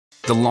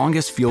The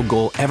longest field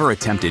goal ever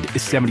attempted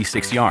is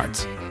 76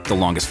 yards. The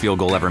longest field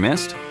goal ever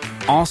missed?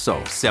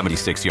 Also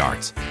 76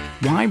 yards.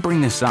 Why bring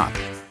this up?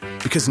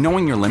 Because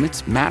knowing your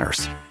limits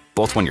matters,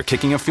 both when you're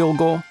kicking a field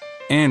goal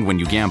and when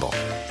you gamble.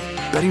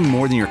 Betting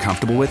more than you're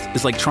comfortable with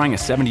is like trying a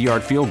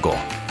 70-yard field goal.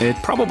 It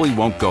probably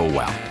won't go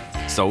well.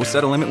 So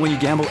set a limit when you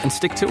gamble and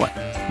stick to it.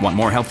 Want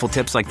more helpful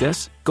tips like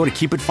this? Go to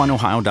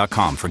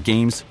keepitfunohio.com for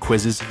games,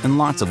 quizzes, and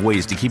lots of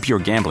ways to keep your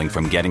gambling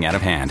from getting out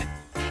of hand.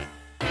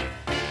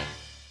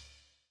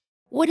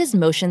 What does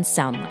motion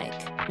sound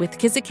like? With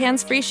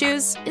Kizikans free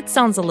shoes, it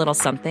sounds a little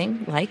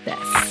something like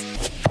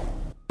this.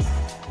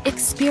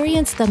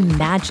 Experience the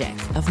magic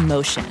of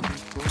motion.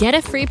 Get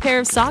a free pair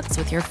of socks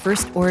with your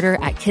first order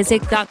at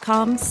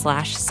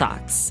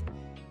kizik.com/socks.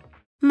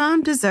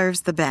 Mom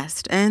deserves the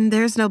best, and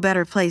there's no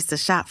better place to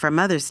shop for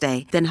Mother's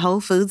Day than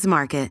Whole Foods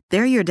Market.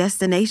 They're your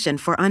destination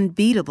for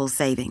unbeatable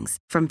savings,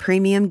 from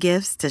premium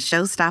gifts to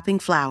show-stopping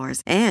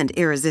flowers and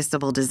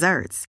irresistible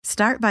desserts.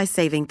 Start by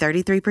saving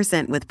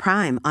 33% with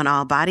Prime on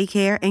all body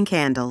care and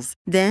candles.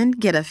 Then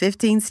get a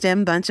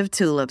 15-stem bunch of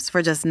tulips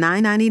for just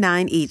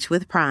 $9.99 each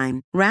with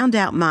Prime. Round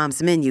out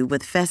Mom's menu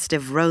with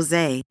festive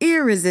rosé,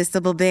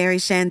 irresistible berry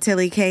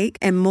chantilly cake,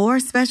 and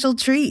more special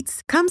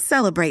treats. Come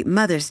celebrate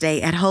Mother's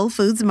Day at Whole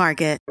Foods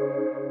Market.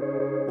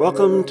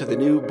 Welcome to the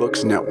New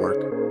Books Network.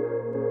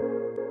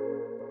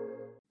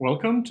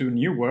 Welcome to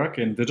New Work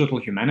in Digital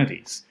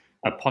Humanities,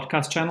 a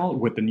podcast channel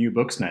with the New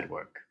Books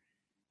Network.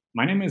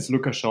 My name is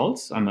Luca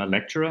Scholz. I'm a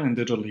lecturer in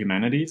digital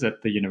humanities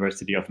at the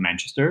University of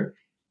Manchester,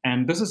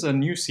 and this is a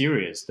new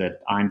series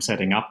that I'm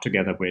setting up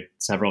together with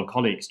several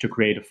colleagues to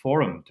create a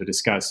forum to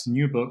discuss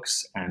new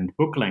books and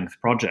book-length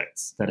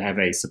projects that have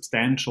a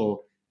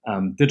substantial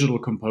digital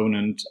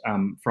component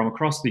from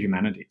across the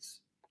humanities.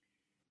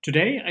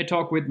 Today, I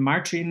talk with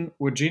Marcin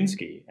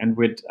Wodziński and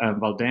with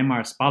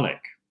Waldemar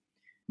Spallek.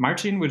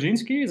 Marcin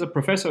Wodziński is a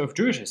professor of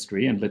Jewish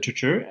history and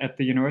literature at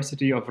the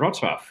University of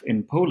Wrocław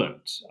in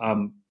Poland.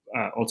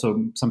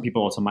 Also, some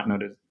people also might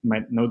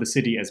know the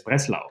city as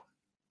Breslau.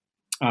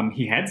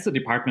 He heads the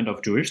Department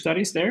of Jewish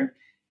Studies there,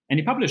 and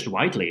he published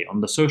widely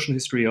on the social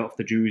history of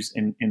the Jews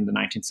in the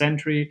 19th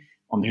century,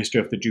 on the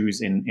history of the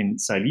Jews in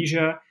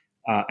Silesia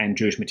and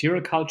Jewish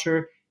material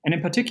culture, and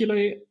in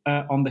particular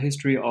on the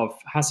history of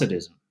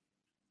Hasidism.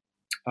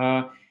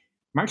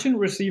 Marcin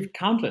received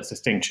countless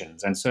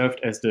distinctions and served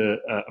as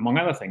among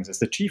other things, as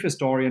the chief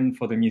historian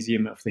for the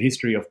Museum of the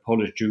History of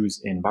Polish Jews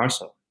in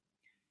Warsaw.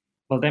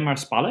 Waldemar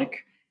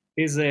Spallek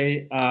is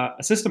a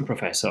assistant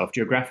professor of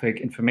geographic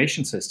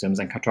information systems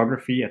and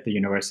cartography at the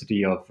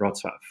University of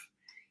Wrocław.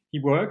 He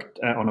worked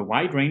on a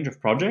wide range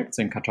of projects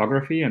in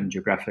cartography and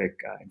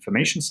geographic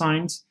information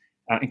science,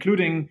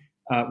 including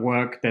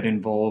work that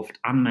involved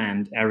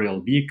unmanned aerial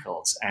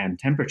vehicles and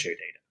temperature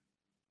data.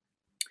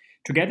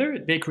 Together,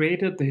 they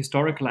created the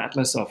Historical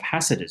Atlas of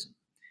Hasidism.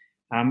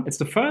 It's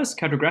the first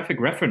cartographic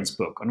reference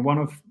book on one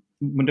of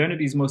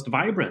modernity's most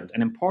vibrant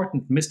and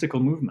important mystical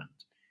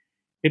movement.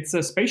 It's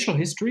a spatial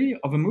history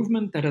of a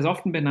movement that has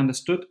often been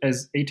understood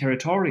as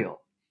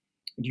aterritorial.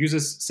 It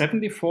uses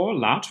 74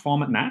 large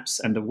format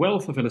maps and a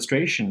wealth of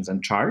illustrations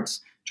and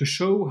charts to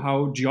show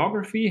how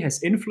geography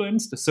has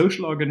influenced the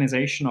social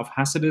organization of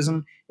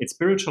Hasidism, its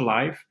spiritual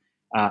life,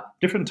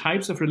 different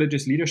types of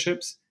religious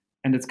leaderships,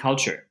 and its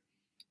culture.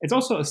 It's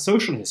also a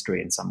social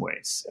history in some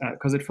ways,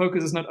 because it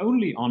focuses not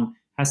only on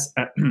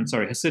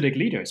Hasidic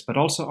leaders, but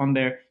also on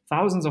their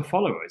thousands of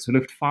followers who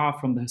lived far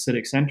from the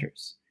Hasidic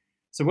centers.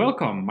 So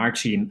welcome,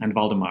 Marcin and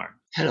Waldemar.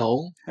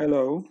 Hello.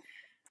 Hello.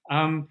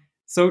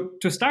 So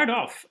to start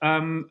off, I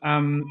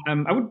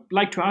would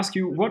like to ask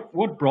you,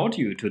 what brought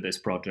you to this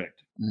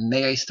project?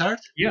 May I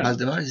start? Yeah.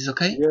 Waldemar, is it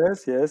okay?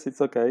 Yes,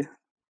 it's okay.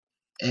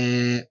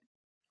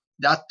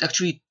 That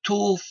actually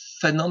two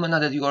phenomena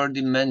that you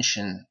already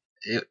mentioned.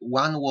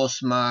 One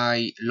was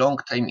my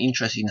long-time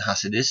interest in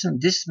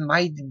Hasidism. This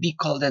might be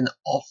called an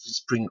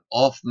offspring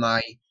of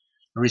my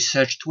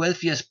research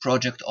 12 years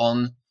project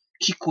on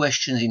key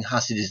questions in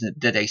Hasidism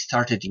that I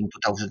started in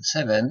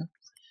 2007.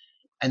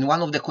 And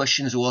one of the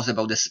questions was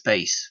about the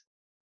space.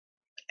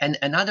 And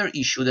another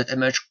issue that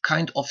emerged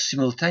kind of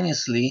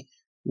simultaneously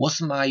was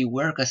my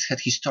work as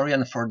head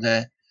historian for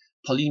the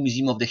Polish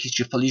Museum of the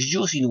History of Polish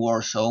Jews in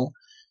Warsaw,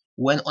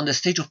 when on the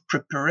stage of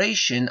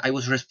preparation, I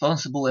was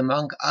responsible,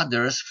 among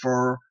others,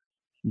 for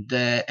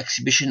the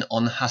exhibition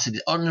on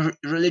Hasidism, on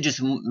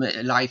religious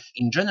life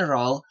in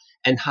general,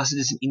 and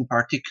Hasidism in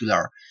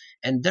particular.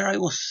 And there I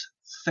was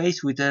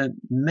faced with a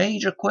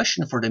major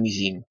question for the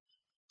museum: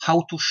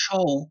 how to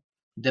show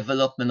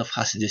development of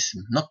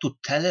Hasidism, not to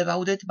tell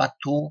about it, but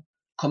to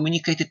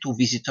communicate it to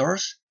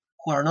visitors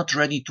who are not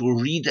ready to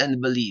read and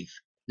believe.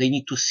 They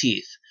need to see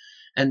it.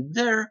 And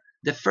there,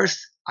 the first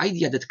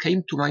idea that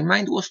came to my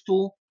mind was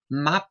to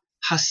map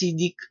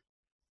Hasidic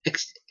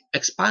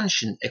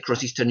expansion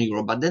across Eastern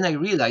Europe. But then I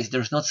realized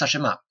there's not such a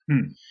map.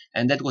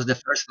 And that was the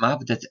first map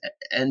that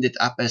ended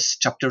up as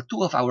chapter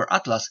 2 of our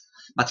atlas.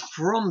 But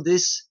from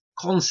this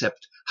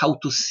concept, how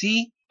to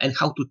see and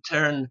how to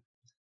turn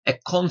a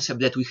concept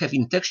that we have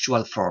in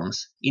textual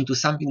forms into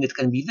something that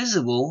can be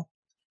visible,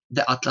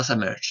 the atlas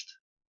emerged.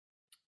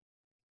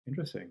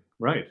 Interesting.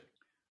 Right.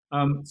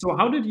 So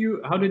how did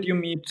you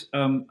meet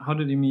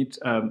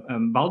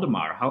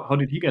Valdemar? How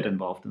did he get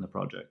involved in the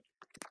project?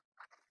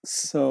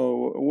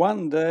 So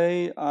one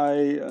day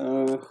I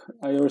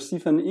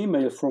received an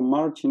email from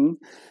Marcin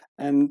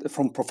and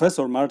from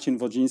Professor Marcin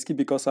Wodziński,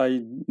 because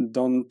I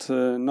don't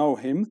know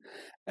him,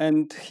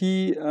 and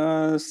he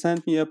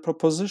sent me a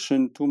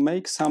proposition to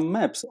make some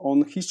maps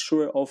on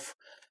history of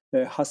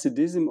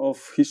Hasidism,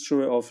 of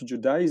history of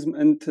Judaism,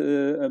 and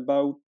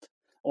about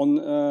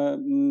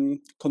on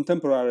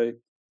contemporary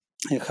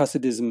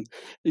Hasidism.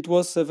 It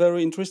was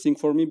very interesting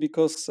for me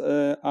because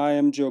I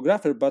am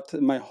geographer, but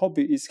my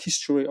hobby is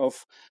history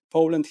of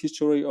Poland,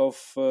 history of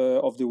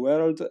the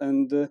world,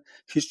 and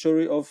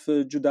history of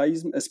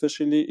Judaism,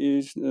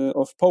 especially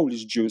of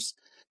Polish Jews.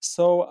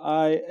 So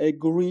I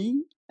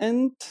agree,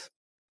 and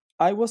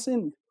I was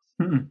in.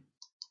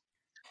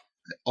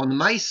 On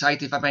my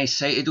side, if I may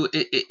say,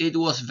 it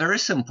was very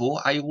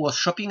simple. I was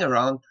shopping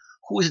around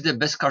who is the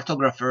best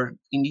cartographer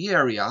in the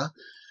area.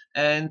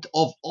 And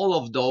of all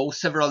of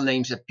those, several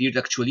names appeared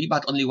actually,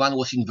 but only one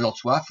was in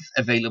Wrocław,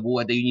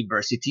 available at the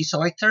university.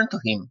 So I turned to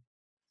him.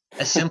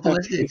 As simple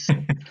as this.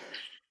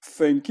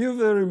 Thank you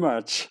very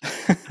much.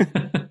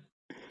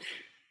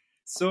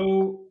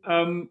 So,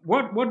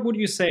 what would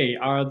you say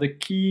are the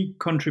key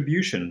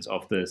contributions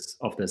of this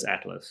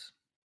atlas?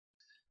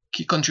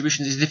 Key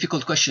contributions is a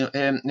difficult question.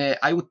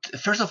 I would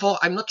first of all,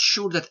 I'm not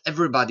sure that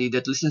everybody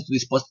that listens to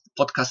this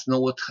podcast know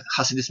what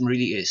Hasidism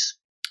really is.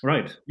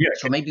 Right. Yeah.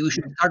 So maybe we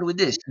should start with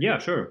this. Yeah,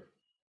 sure.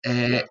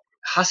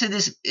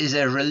 Hasidism is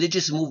a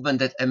religious movement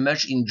that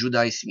emerged in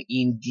Judaism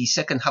in the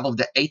second half of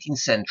the 18th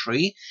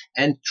century,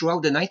 and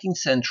throughout the 19th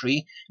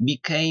century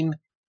became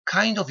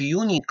kind of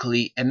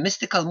uniquely a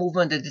mystical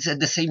movement that is at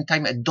the same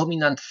time a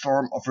dominant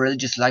form of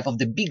religious life of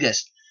the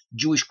biggest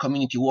Jewish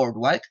community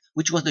worldwide,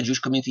 which was the Jewish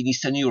community in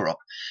Eastern Europe.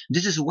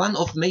 This is one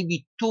of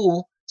maybe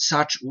two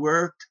such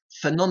world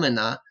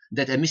phenomena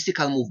that a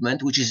mystical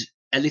movement, which is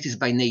elitist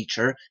by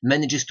nature,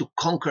 manages to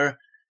conquer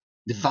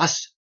the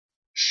vast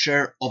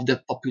share of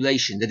the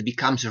population that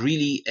becomes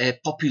really a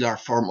popular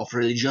form of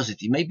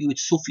religiosity, maybe with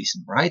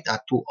Sufism, right?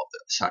 Are two of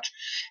such.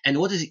 And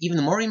what is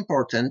even more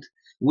important,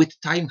 with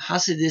time,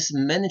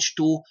 Hasidism managed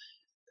to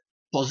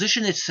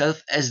position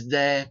itself as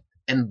the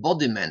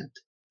embodiment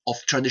of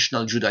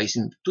traditional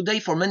Judaism. Today,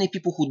 for many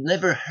people who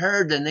never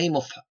heard the name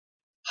of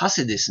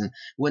Hasidism,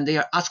 when they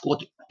are asked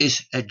what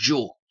is a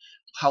Jew,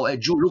 how a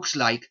Jew looks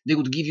like, they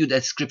would give you the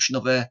description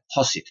of a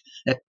Hasid,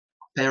 a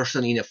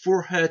person in a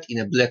fur hat, in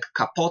a black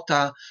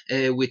capota,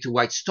 with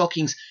white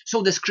stockings.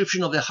 So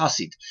description of a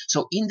Hasid.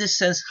 So in this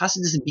sense,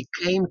 Hasidism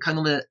became kind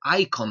of an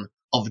icon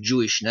of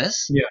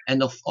Jewishness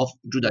and of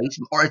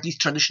Judaism, or at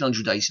least traditional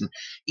Judaism.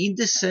 In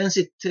this sense,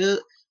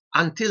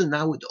 until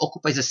now, it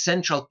occupies a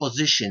central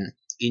position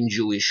in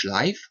Jewish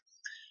life.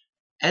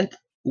 And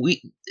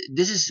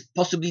this is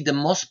possibly the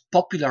most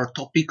popular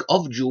topic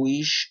of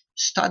Jewish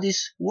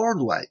studies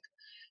worldwide,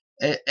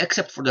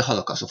 except for the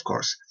Holocaust, of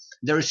course.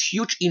 There is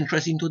huge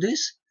interest into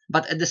this,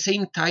 but at the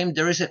same time,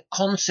 there is a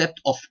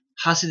concept of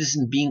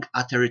Hasidism being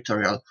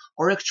aterritorial,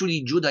 or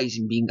actually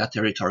Judaism being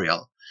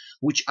aterritorial,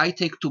 which I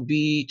take to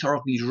be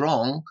totally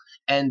wrong.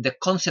 And the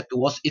concept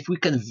was, if we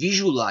can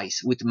visualize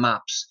with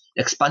maps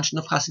the expansion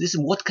of Hasidism,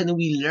 what can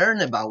we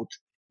learn about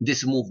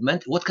this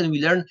movement? What can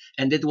we learn?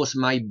 And that was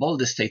my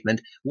boldest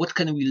statement. What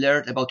can we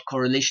learn about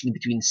correlation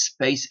between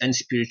space and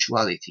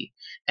spirituality?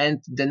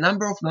 And the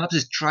number of maps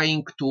is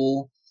trying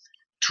to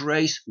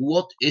trace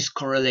what is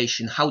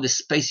correlation, how the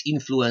space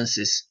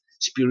influences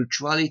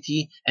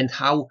spirituality, and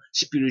how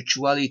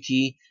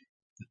spirituality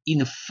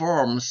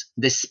informs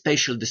the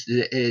spatial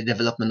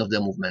development of the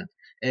movement.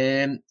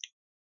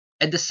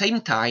 At the same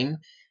time,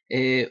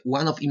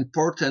 one of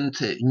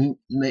important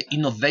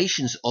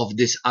innovations of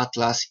this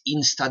atlas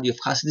in study of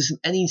Hasidism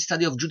and in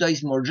study of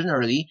Judaism more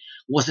generally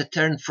was a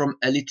turn from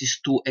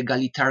elitist to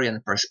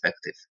egalitarian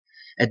perspective.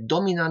 A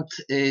dominant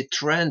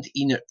trend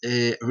in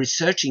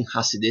researching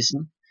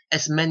Hasidism,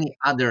 as many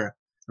other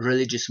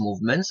religious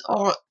movements,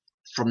 or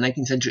from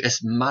 19th century as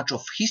much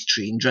of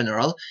history in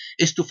general,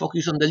 is to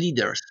focus on the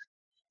leaders,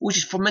 which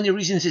is for many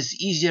reasons is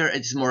easier,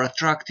 it's more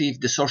attractive,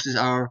 the sources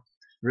are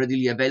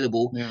readily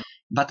available. Yeah.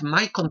 But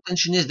my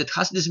contention is that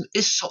Hasidism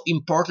is so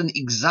important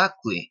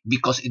exactly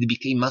because it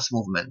became mass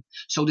movement.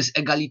 So this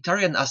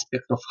egalitarian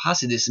aspect of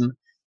Hasidism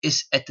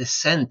is at the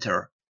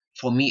center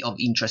for me of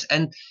interest.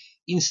 And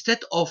instead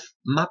of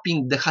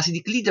mapping the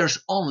Hasidic leaders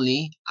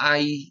only,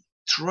 I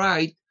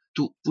tried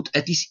to put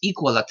at least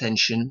equal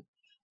attention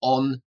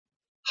on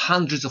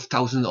hundreds of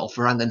thousands of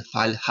rank and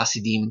file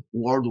Hasidim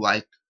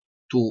worldwide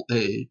to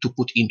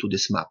put into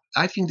this map.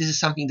 I think this is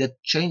something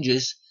that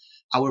changes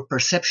our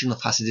perception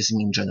of Hasidism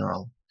in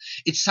general.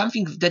 It's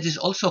something that is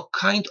also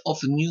kind of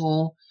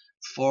new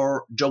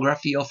for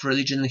geography of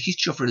religion and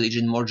history of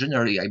religion more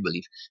generally, I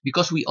believe,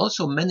 because we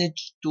also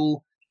managed to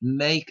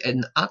make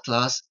an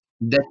atlas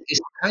that is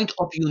kind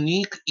of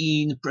unique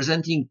in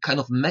presenting kind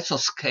of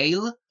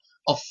mesoscale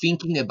of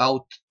thinking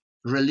about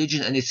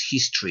religion and its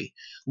history.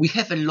 We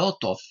have a lot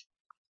of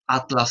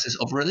atlases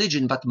of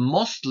religion, but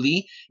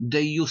mostly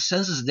they use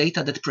census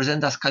data that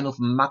present us kind of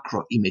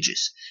macro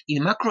images.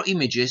 In macro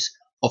images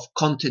of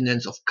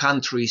continents, of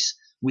countries,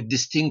 with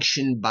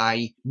distinction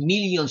by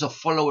millions of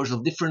followers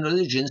of different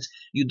religions,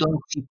 you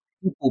don't see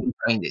people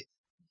behind it.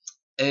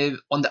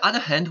 On the other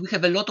hand, we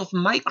have a lot of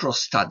micro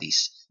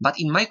studies, but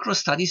in micro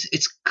studies,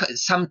 it's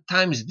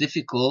sometimes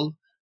difficult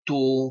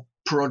to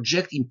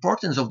project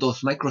importance of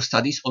those micro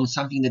studies on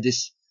something that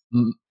is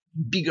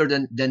bigger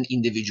than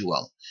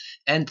individual.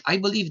 And I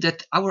believe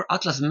that our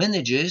atlas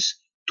manages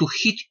to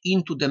hit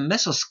into the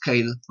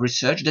mesoscale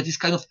research that is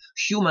kind of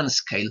human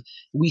scale.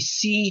 We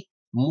see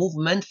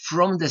movement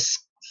from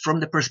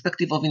the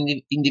perspective of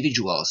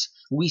individuals.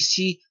 We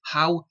see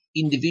how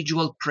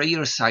individual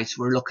prayer sites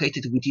were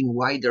located within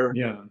wider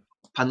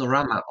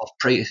panorama of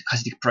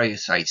Hasidic prayer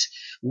sites.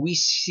 We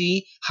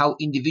see how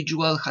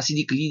individual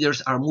Hasidic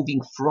leaders are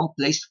moving from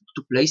place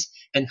to place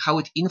and how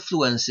it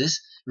influences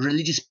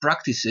religious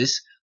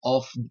practices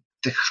of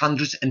the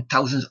hundreds and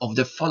thousands of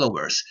their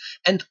followers,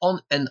 and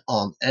on and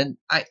on. And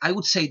I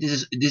would say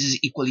this is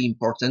equally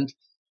important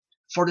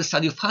for the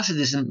study of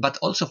Hasidism, but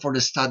also for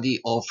the study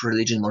of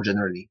religion more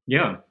generally.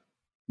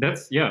 That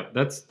is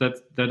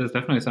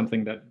definitely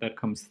something that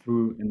comes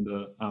through in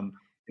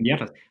the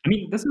atlas. I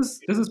mean, this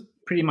is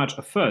pretty much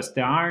a first.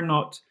 There are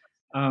not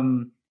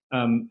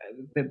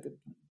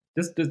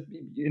this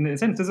in a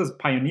sense, this is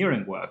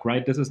pioneering work,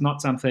 right? This is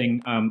not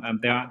something.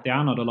 There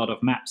are not a lot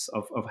of maps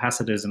of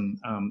Hasidism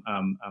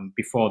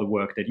before the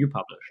work that you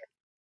published.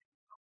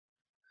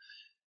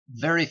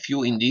 Very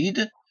few indeed,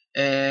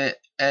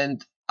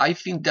 and I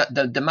think that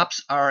the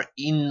maps are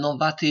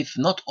innovative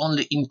not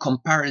only in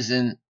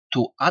comparison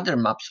to other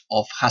maps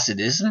of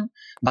Hasidism,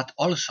 but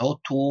also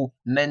to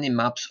many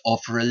maps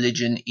of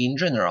religion in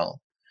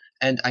general.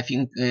 And I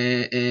think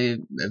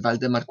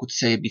Waldemar could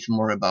say a bit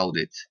more about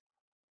it.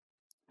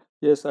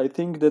 Yes, I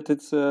think that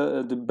it's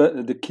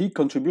the key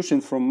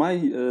contribution from my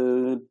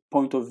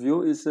point of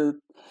view is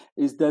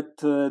that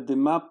the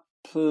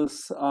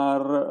maps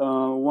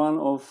are one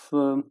of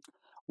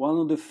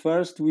the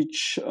first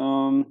which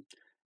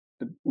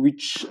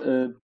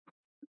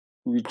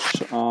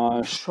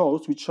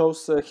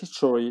shows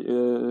history,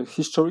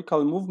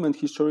 historical movement,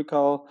 history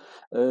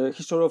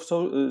of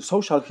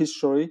social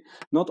history,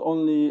 not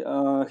only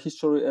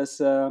history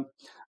as a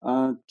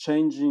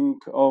changing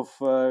of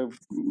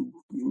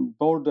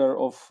border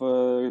of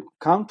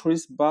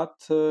countries, but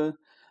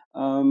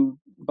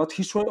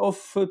history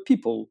of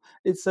people.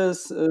 It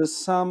says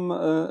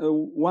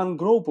one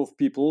group of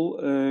people,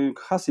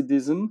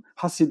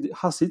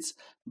 Hasids,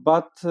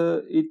 but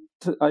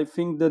I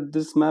think that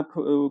this map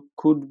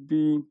could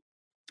be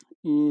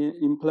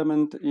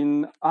implemented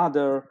in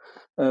other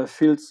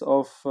fields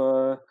of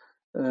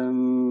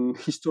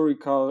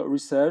historical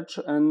research,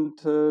 and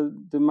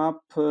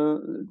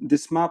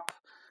this map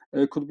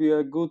could be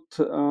a good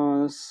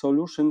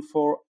solution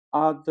for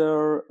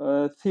other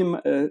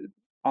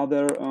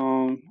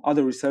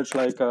other research,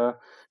 like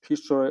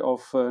history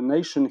of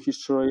nation,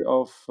 history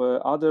of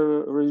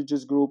other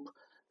religious group,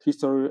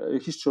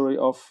 history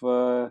of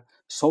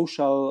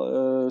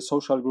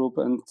social group,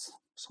 and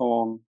so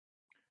on.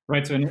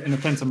 Right. So in a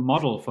sense, a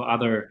model for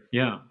other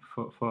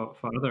for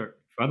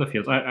other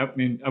fields. I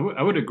mean,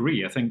 I would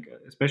agree. I think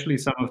especially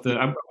some of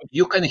the.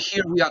 You can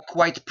hear we are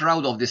quite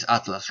proud of this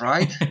atlas,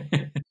 right?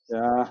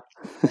 Yeah.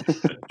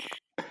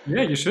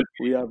 Yeah, you should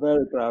be. We are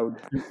very proud.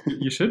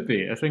 You should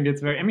be. I think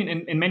it's very. I mean,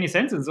 in many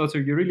senses, also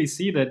you really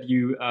see that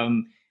you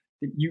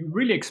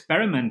really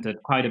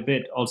experimented quite a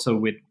bit also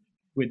with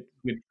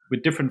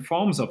different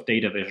forms of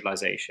data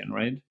visualization,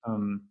 right?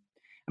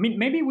 I mean,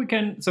 maybe we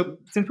can. So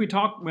since we're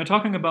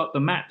talking about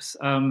the maps,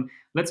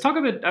 let's talk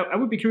a bit. I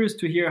would be curious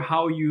to hear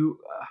how you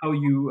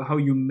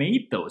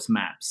made those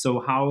maps.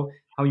 So how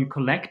you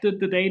collected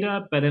the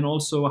data, but then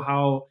also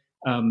how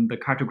the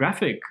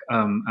cartographic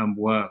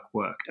work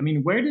worked. I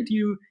mean, where does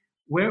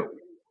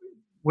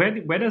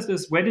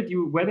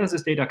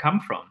this data come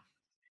from?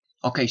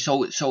 Okay,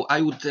 so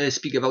I would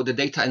speak about the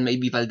data, and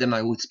maybe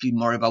Waldemar would speak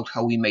more about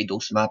how we made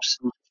those maps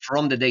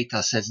from the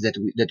data sets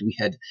that we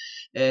had.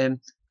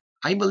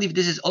 I believe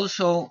this is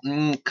also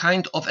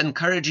kind of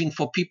encouraging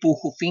for people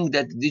who think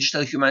that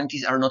digital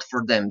humanities are not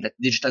for them, that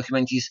digital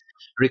humanities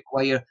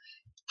require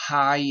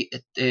high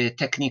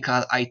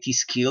technical IT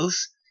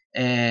skills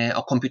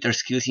or computer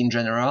skills in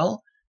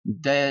general.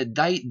 The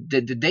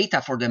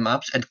data for the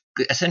maps and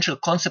essential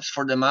concepts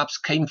for the maps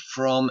came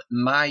from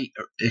my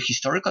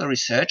historical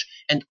research,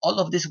 and all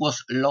of this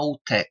was low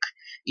tech.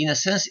 In a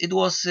sense, it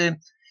was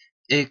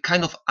a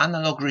kind of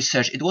analog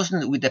research. It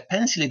wasn't with a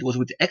pencil, it was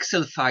with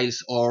Excel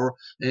files or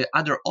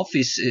other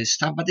office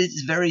stuff, but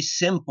it's very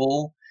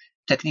simple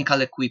technical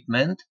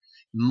equipment.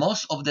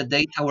 Most of the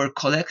data were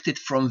collected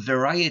from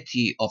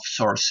variety of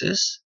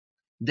sources.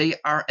 They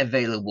are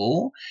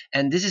available,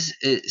 and this is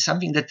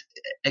something that,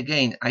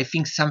 again, I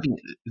think something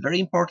very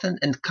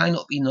important and kind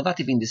of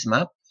innovative in this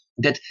map,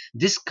 that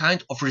this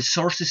kind of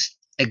resources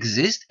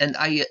exist and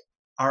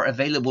are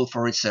available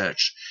for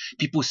research.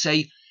 People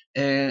say,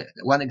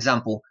 one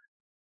example,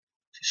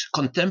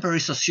 contemporary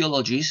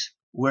sociologists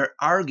were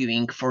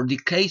arguing for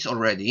decades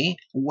already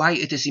why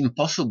it is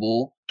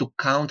impossible to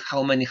count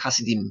how many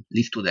Hasidim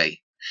live today.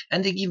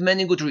 And they give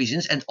many good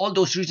reasons, and all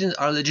those reasons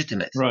are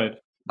legitimate. Right.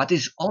 But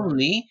it's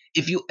only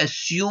if you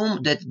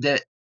assume that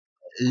the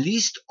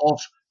list of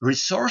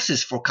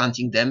resources for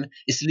counting them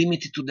is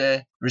limited to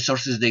the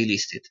resources they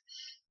listed.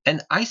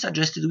 And I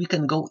suggested we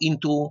can go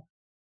into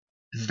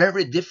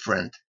very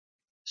different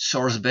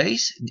source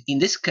base. In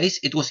this case,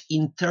 it was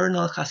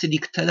internal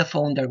Hasidic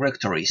telephone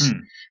directories.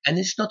 And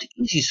it's not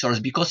easy source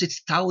because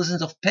it's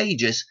thousands of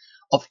pages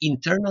of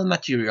internal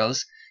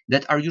materials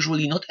that are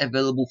usually not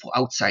available for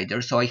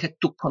outsiders. So I had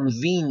to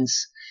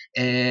convince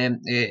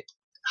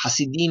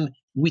Hasidim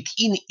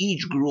within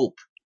each group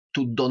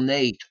to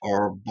donate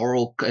or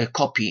borrow a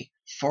copy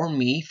for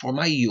me, for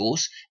my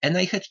use, and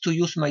I had to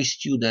use my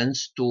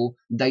students to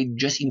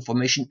digest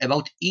information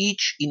about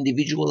each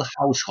individual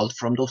household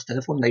from those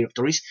telephone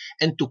directories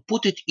and to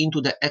put it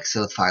into the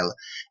Excel file.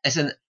 As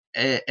an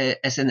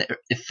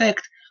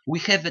effect, we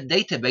have a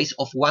database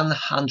of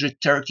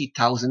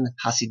 130,000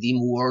 Hasidim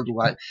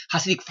worldwide,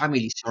 Hasidic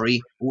families,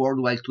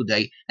 worldwide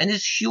today, and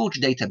it's a huge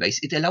database.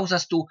 It allows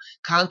us to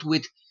count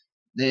with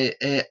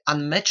the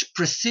unmatched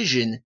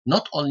precision,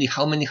 not only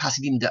how many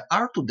Hasidim there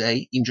are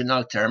today in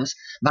general terms,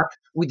 but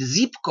with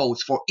zip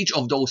codes for each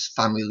of those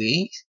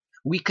families,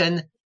 we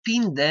can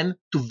pin them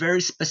to very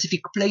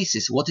specific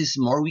places. What is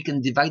more, we can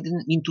divide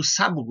them into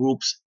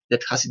subgroups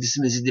that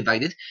Hasidism is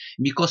divided,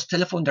 because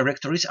telephone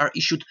directories are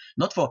issued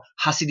not for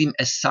Hasidim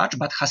as such,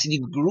 but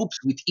Hasidic groups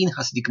within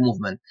Hasidic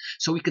movement.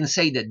 So we can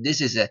say that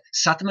this is a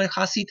Satmar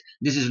Hasid,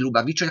 this is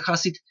Lubavitcher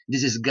Hasid,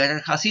 this is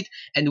Gerer Hasid,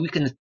 and we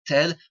can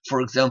tell, for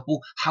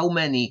example, how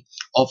many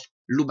of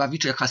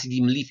Lubavitcher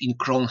Hasidim live in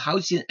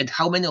Kronhausen and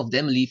how many of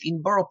them live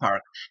in Borough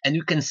Park. And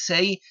you can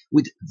say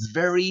with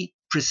very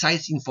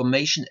precise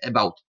information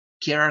about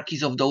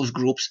hierarchies of those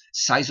groups,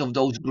 size of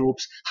those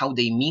groups, how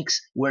they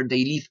mix, where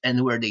they live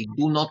and where they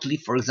do not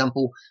live. For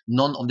example,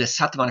 none of the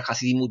Satmar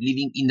Hasidim would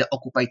living in the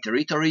occupied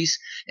territories,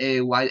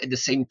 while at the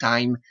same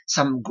time,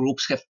 some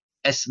groups have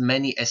as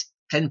many as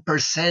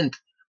 10%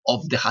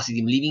 of the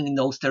Hasidim living in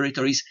those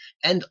territories,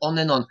 and on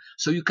and on.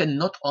 So you can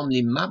not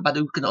only map, but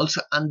you can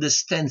also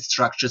understand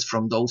structures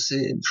from those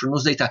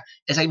data.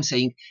 As I'm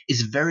saying,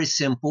 it's very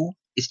simple.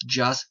 It's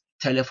just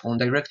telephone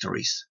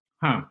directories.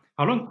 How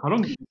long?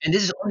 And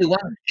this is only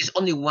one. It's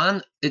only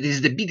one. It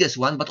is the biggest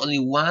one, but only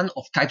one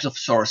of types of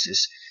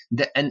sources.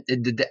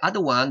 The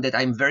other one that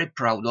I'm very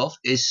proud of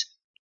is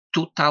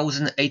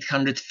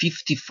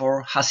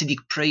 2,854 Hasidic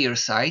prayer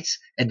sites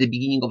at the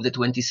beginning of the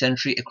 20th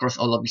century across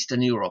all of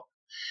Eastern Europe.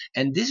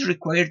 And this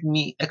required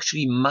me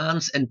actually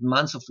months and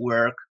months of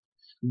work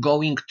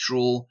going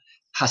through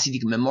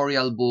Hasidic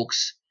memorial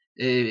books,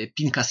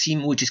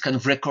 Pinkasim, which is kind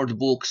of record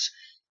books,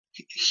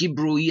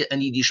 Hebrew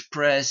and Yiddish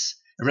press,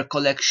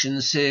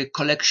 recollections,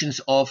 collections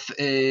of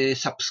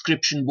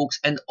subscription books,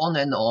 and on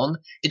and on.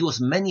 It was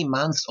many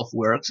months of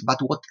work,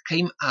 but what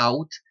came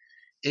out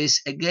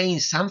is again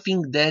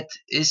something that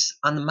is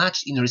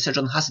unmatched in research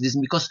on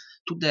Hasidism, because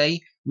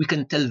today we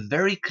can tell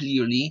very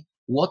clearly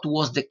what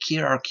was the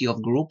hierarchy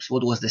of groups,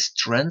 what was the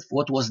strength,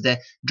 what was the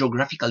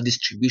geographical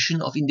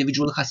distribution of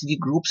individual Hasidic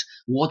groups,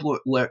 what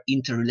were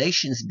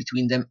interrelations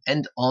between them,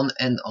 and on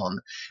and on.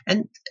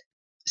 And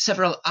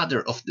several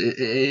other of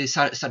the,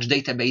 such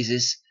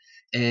databases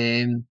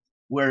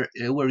were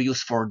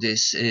used for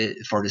this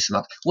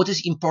map. What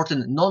is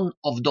important, none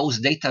of those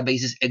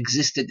databases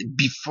existed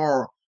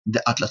before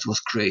the atlas was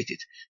created.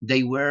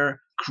 They were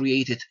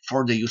created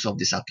for the use of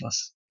this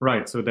atlas.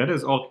 Right. So that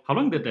is all. How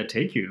long did that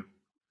take you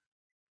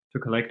to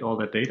collect all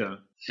that data?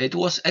 It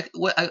was,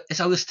 as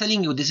I was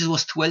telling you, this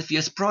was 12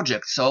 years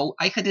project, so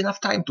I had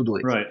enough time to do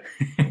it. Right.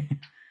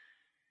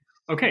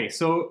 Okay,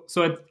 so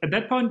at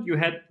that point you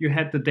had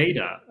the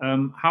data.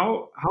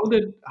 How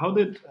did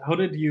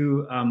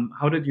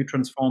you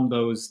transform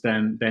those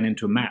then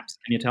into maps?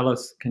 Can you tell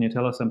us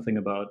something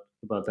about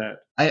that?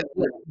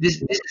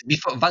 This is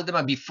before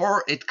Valdemar.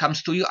 Before it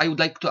comes to you, I would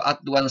like to add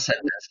one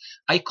sentence.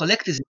 I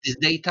collected this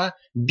data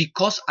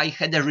because I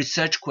had a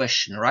research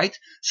question, right?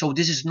 So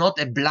this is not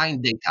a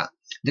blind data.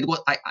 That was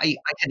I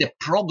had a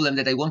problem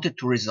that I wanted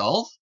to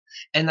resolve,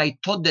 and I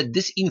thought that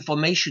this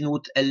information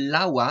would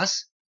allow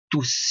us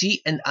to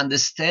see and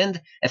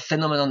understand a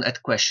phenomenon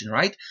at question,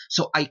 right?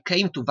 So I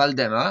came to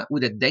Valdemar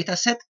with a data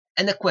set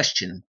and a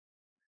question,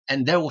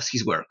 and there was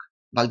his work.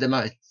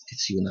 Valdemar,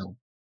 it's you now.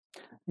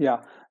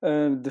 Yeah,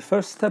 the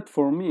first step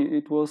for me,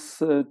 it was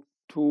to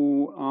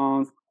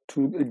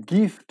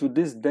give to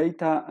this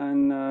data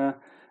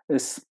a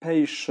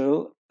space.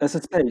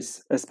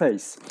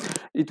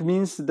 It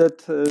means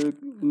that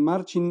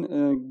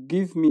Marcin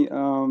gave me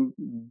a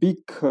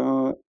big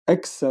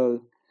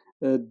Excel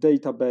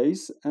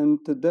database, and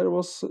there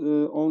was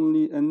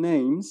only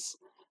names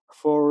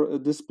for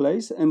this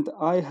place, and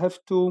I have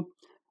to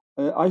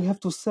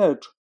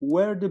search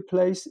where the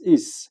place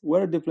is,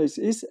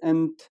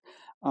 and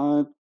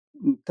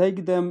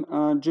take them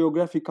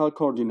geographical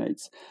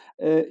coordinates.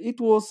 It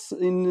was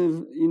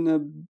in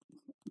a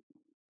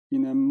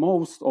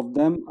most of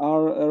them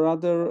are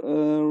rather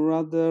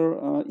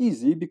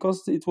easy,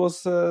 because it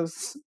was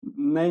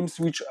names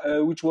which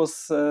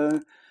was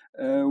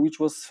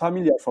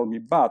familiar for me.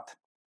 But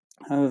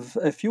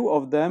a few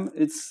of them,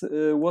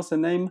 was a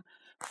name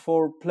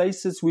for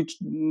places which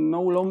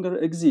no longer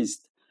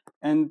exist,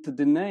 and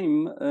the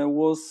name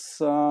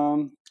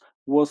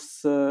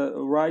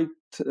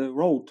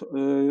wrote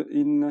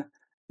in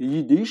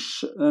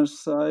Yiddish,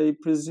 as I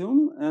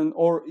presume, and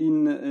or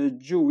in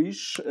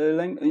Jewish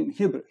language, in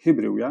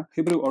Hebrew, yeah,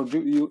 Hebrew or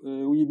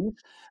Yiddish,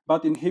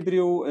 but in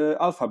Hebrew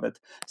alphabet.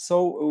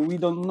 So we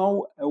don't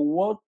know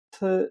what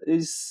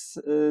is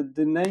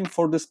the name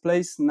for this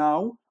place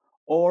now,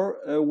 or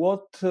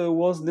what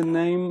was the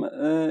name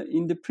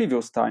in the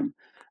previous time.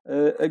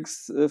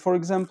 For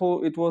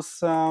example, it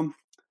was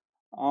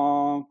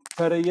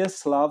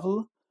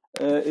Pereyaslav.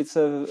 It's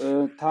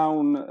a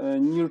town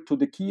near to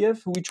the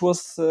Kiev, which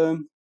was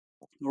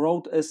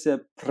wrote as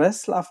a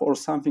Preslav or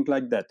something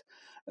like that.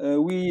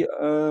 We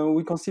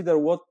consider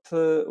what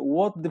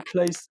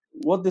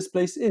this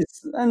place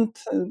is, and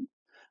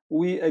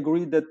we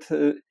agree that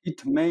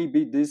it may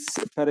be this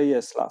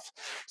Pereyaslav.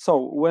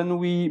 So when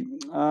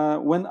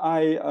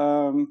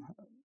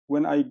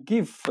I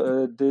give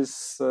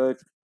this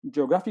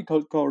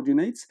geographical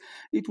coordinates,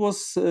 it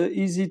was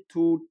easy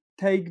to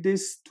take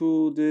this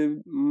to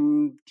the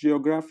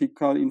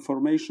geographical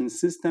information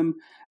system,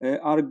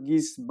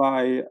 ArcGIS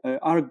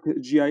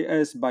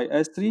ArcGIS by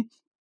S3,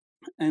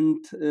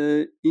 and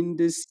in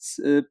this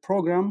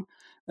program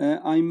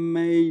I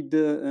made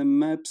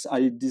maps.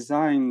 I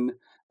designed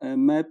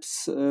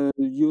maps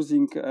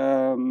using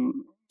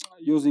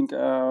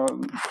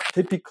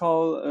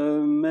typical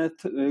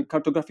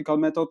cartographical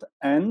method,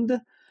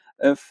 and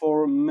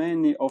for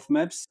many of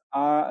maps,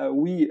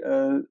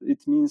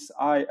 it means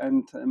I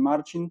and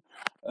Marcin,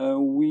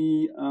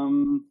 we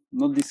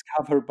not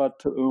discover, but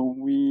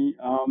mm,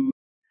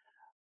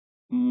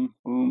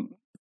 um,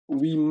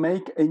 we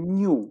make a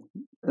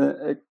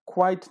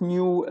quite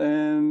new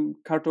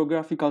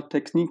cartographical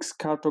techniques,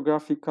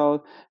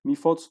 cartographical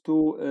methods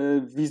to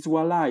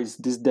visualize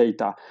this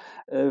data.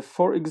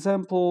 For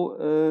example,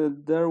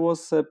 there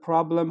was a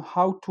problem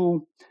how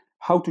to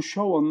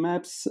show on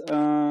maps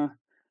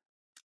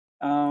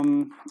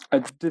a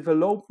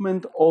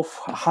development of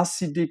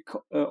Hasidic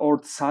or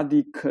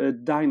Tzaddik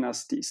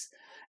dynasties.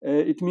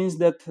 It means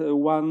that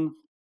one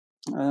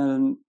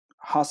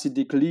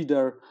Hasidic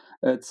leader,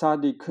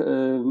 Tzaddik,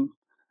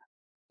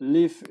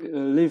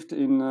 lived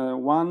in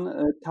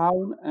one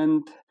town,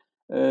 and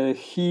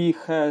he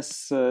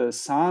has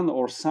son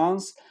or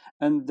sons,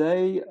 and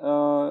they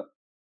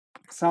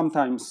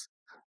sometimes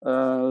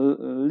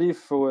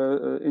live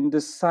in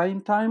the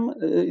same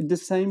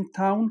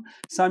town.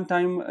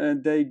 Sometimes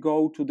they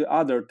go to the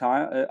other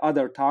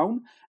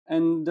town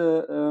and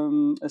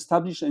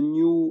establish a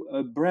new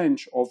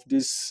branch of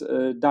this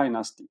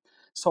dynasty.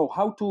 So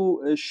how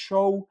to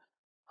show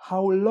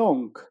how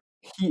long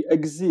he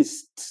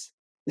existed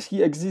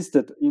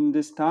in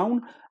this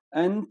town,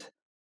 and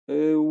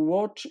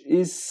what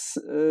is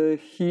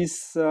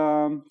his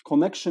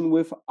connection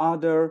with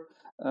other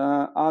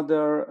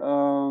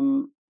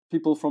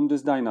people from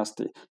this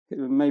dynasty.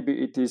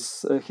 Maybe he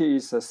is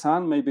a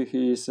son, maybe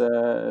he is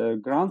a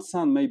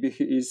grandson, maybe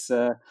he is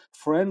a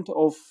friend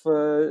of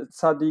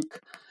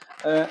Tzaddik,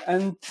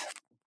 and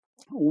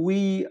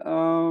we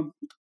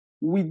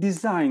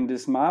designed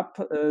this map.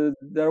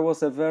 There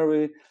was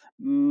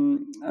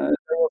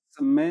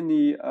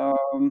many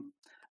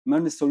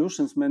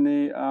solutions,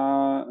 many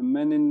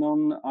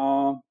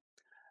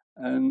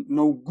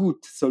no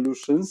good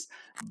solutions,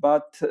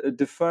 but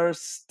the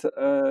first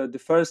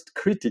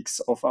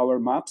critics of our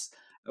maps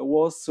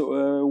was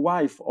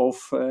wife of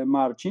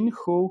Marcin,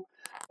 who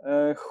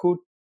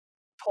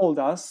told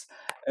us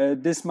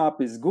this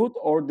map is good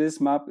or this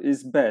map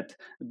is bad.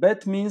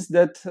 Bad means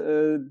that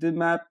the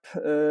map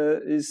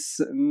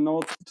is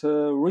not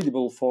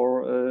readable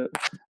for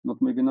not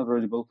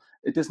readable.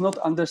 It is not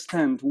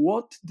understand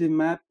what the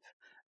map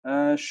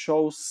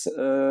shows.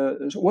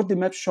 What the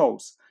map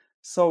shows.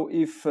 So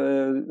if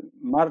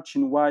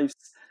Marcin wife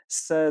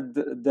said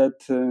that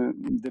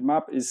the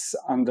map is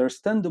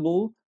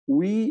understandable,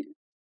 we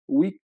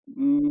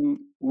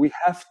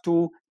have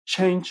to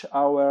change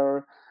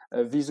our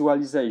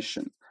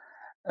visualization.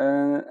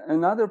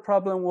 Another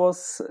problem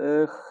was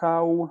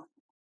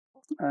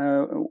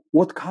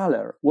what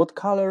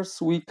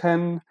colors we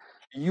can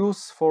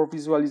use for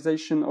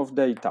visualization of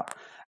data,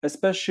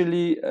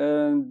 especially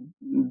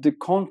the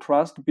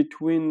contrast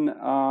between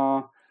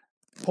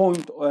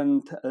point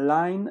and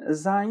line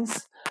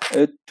signs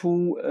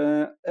to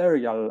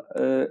aerial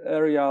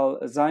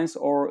signs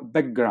or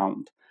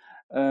background.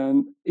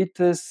 It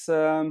is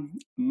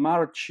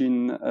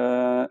Marcin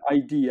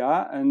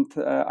idea, and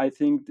I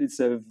think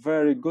it's a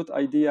very good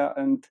idea,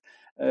 and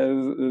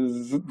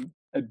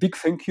a big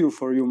thank you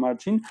for you,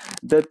 Marcin,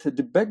 that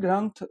the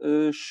background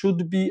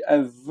should be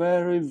a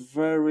very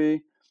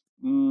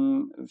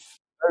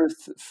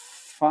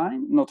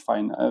fine, not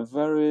fine, a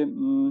very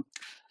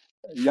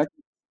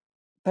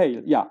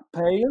pale, yeah,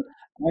 pale,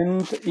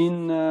 and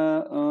in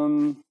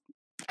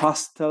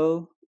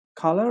pastel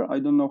color. I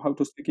don't know how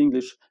to speak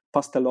English.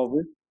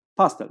 Pastelowy,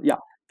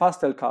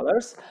 pastel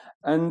colors.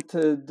 And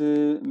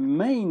the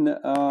main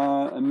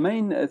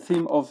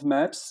theme of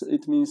maps,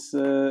 it means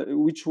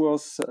which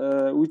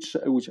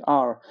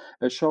are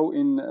show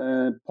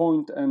in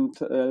point and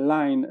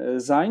line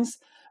signs,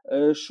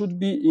 should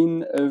be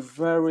in a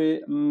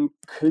very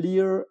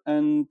clear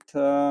and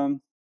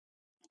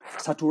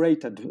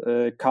saturated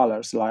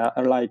colors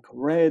like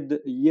red,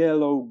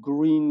 yellow,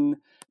 green,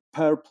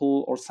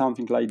 purple, or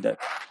something like that.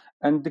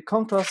 And the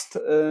contrast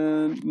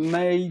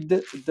makes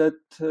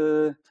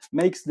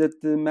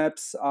that the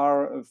maps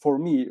are, for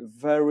me,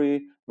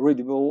 very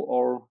readable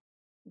or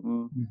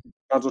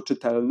bardzo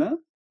czytelne.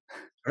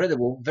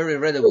 Readable, very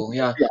readable,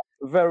 yeah. Yeah,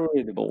 very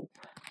readable.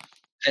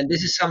 And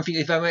this is something,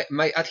 if I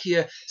might add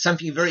here,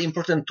 something very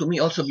important to me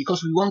also,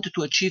 because we wanted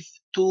to achieve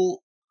two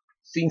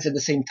things at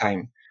the same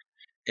time.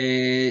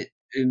 The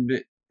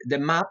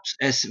maps,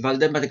 as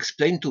Valdemar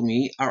explained to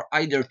me, are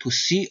either to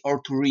see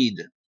or to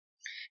read.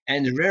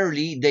 And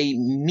rarely they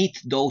meet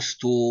those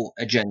two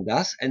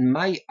agendas. And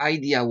my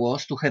idea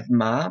was to have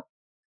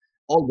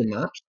all the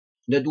maps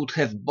that would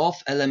have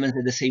both elements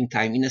at the same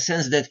time, in a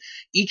sense that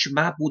each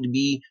map would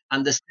be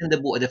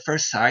understandable at the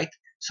first sight.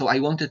 So I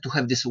wanted to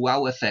have this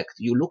wow effect.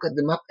 You look at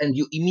the map and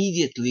you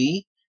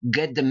immediately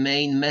get the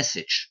main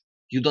message.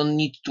 You don't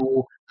need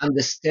to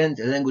understand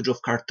the language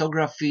of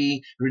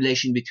cartography,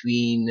 relation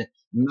between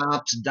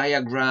maps,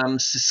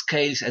 diagrams,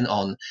 scales, and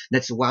on.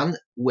 That's one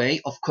way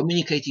of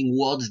communicating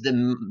what's the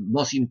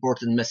most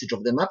important message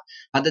of the map.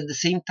 But at the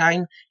same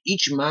time,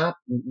 each map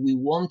we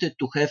wanted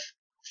to have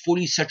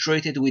fully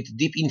saturated with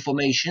deep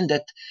information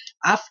that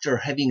after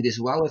having this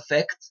wow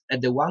effect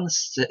at the one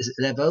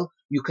level,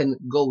 you can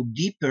go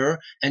deeper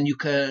and you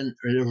can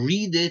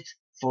read it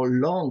for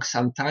long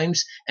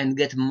sometimes and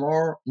get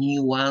more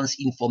nuanced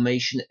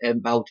information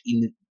about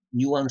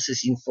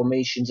nuances,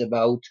 informations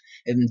about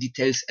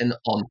details and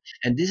on.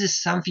 And this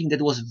is something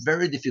that was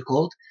very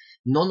difficult.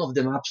 None of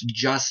the maps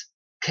just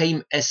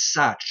came as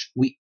such.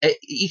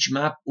 Each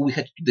map we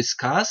had to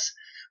discuss.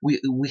 We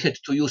had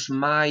to use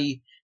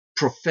my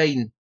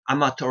profane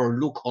amateur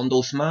look on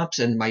those maps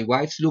and my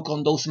wife's look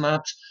on those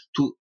maps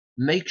to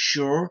make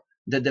sure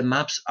that the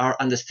maps are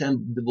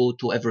understandable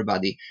to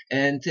everybody.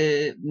 And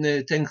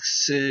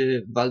thanks,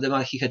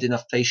 Valdemar, he had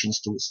enough patience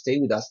to stay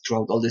with us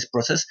throughout all this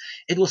process.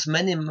 It was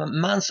many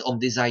months of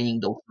designing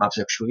those maps,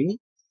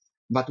 actually.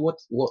 But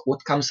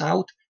what comes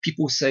out,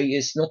 people say,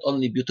 is not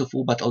only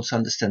beautiful but also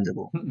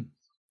understandable.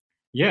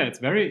 Yeah, it's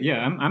very. Yeah,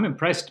 I'm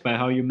impressed by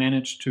how you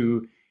managed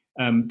to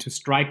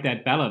strike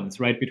that balance,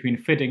 right, between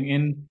fitting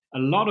in a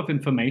lot of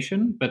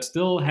information but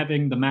still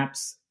having the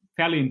maps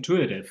fairly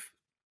intuitive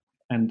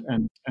and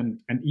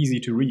easy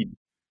to read.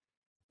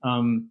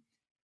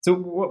 So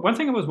one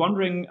thing I was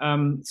wondering,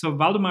 so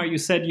Valdemar, you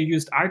said you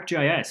used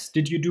ArcGIS.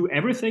 Did you do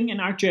everything in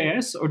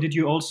ArcGIS, or did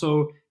you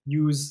also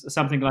use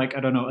something like,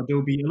 I don't know,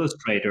 Adobe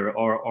Illustrator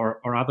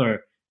or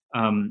other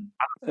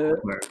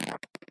software?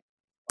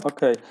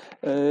 Okay.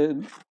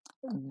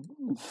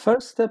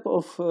 First step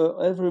of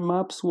every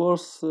maps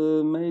was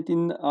made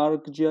in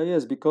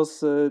ArcGIS, because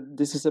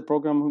this is a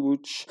program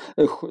which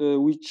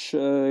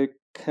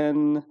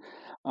can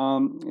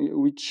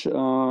which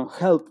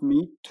help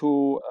me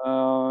to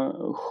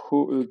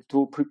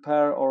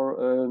prepare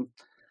or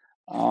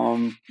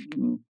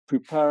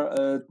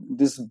prepare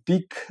this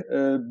big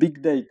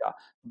data.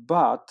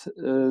 But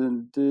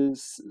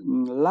this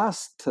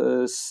last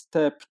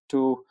step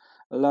to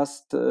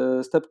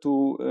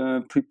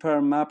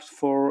prepare maps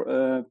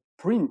for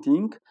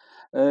printing,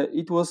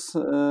 it was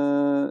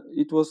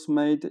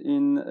made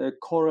in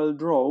Corel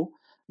Draw,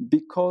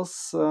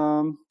 because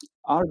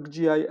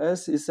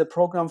ArcGIS is a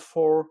program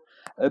for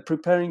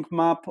preparing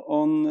map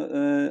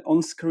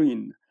on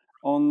screen,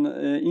 on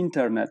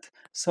internet.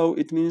 So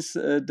it means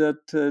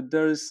that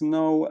there is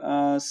no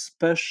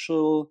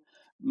special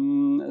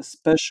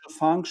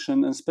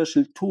function and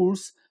special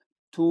tools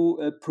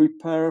to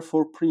prepare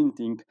for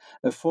printing.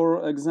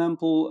 For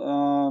example,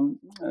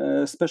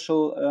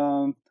 special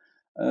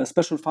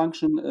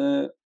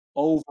function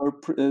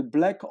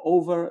black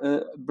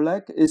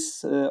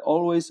is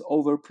always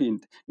over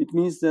print. It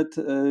means that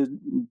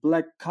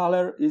black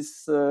color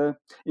is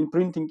in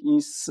printing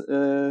is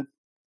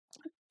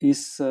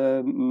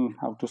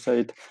how to say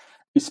it,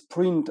 is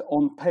print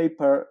on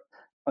paper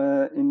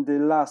in the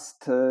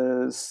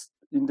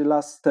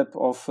last step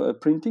of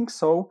printing.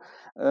 So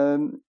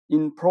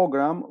in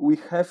program we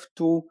have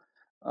to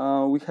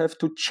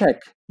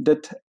check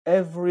that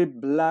every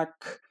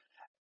black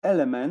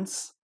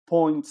elements,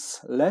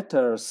 points,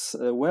 letters,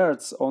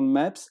 words on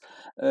maps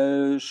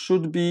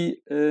should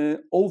be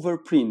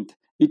overprint.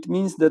 It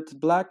means that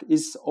black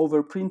is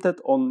overprinted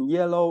on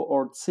yellow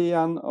or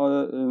cyan.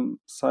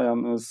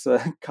 Cyan is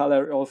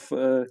color of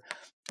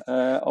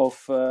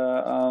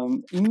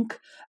ink,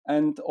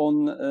 and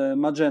on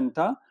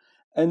magenta.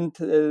 And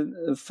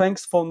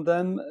thanks for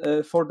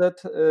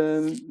that,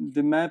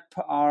 the map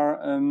are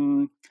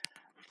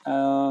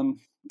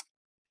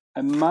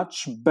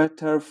much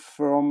better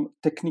from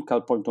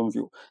technical point of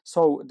view.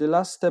 So the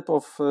last step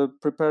of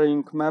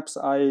preparing maps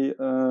I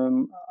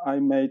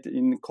made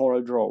in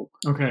CorelDRAW.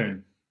 Okay.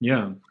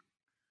 Yeah.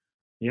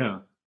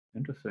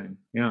 Interesting.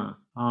 Yeah.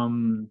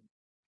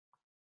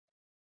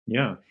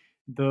 Yeah.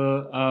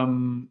 The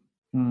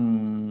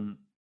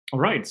all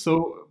right.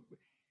 So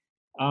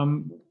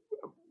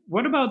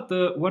what about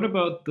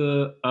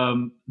the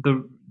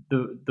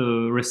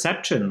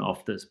reception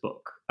of this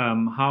book?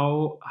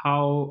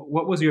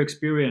 What was your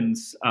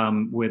experience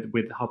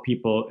with how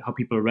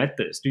people read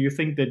this? Do you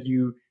think that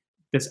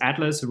this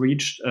atlas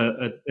reached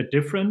a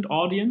different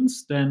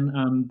audience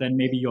than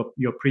maybe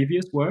your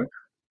previous work?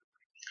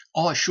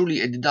 Oh, surely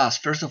it does.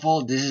 First of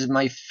all, this is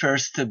my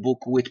first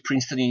book with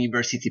Princeton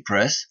University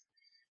Press,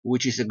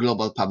 which is a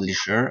global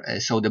publisher.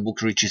 So the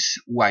book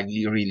reaches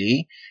widely,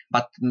 really,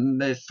 but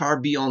far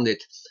beyond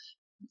it.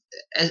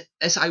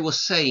 As I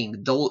was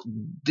saying, though,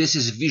 this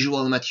is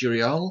visual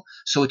material,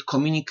 so it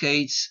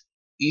communicates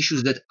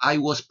issues that I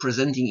was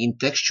presenting in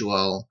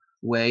textual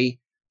way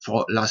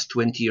for last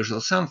 20 years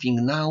or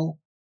something. Now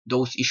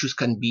those issues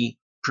can be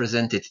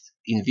presented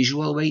in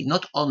visual way,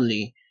 not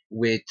only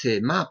with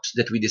maps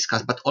that we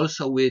discussed, but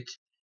also with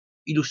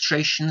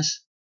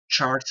illustrations,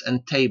 charts,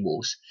 and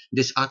tables.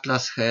 This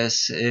atlas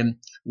has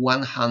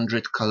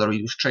 100 color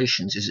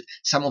illustrations.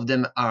 Some of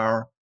them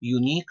are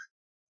unique,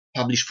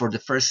 published for the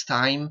first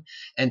time,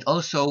 and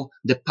also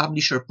the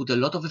publisher put a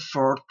lot of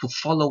effort to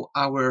follow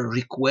our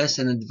requests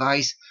and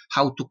advice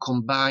how to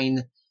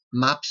combine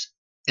maps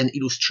and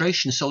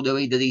illustrations so the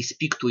way that they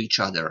speak to each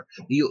other.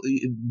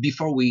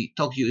 Before we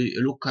talk,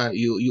 Luca,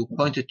 you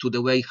pointed to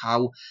the way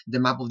how the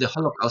map of the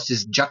Holocaust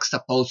is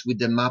juxtaposed with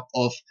the map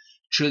of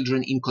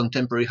children in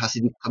contemporary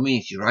Hasidic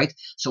community, right?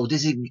 So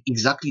this is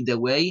exactly the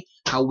way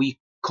how we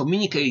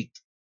communicate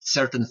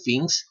certain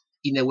things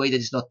in a way that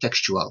is not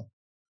textual.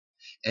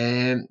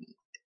 And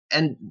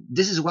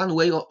this is one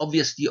way,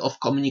 obviously, of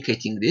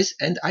communicating this.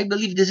 And I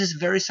believe this is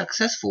very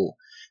successful.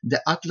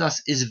 The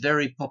atlas is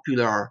very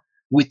popular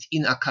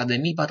within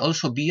academy, but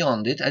also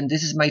beyond it. And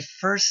this is my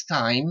first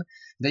time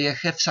that I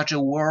have such a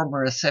warm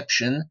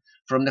reception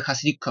from the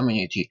Hasidic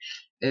community.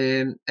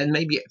 And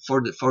maybe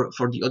for the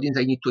audience,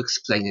 I need to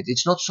explain it.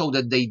 It's not so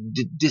that they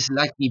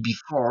disliked me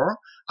before.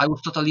 I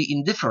was totally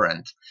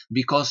indifferent,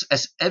 because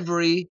as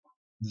every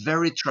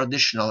very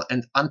traditional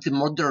and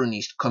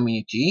anti-modernist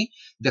community,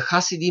 the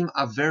Hasidim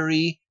are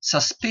very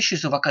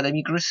suspicious of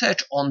academic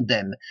research on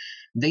them.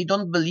 They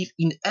don't believe,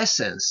 in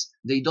essence,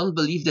 they don't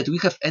believe that we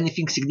have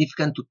anything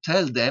significant to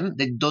tell them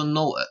they don't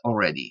know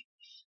already.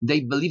 They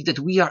believe that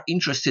we are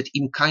interested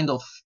in kind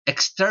of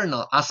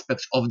external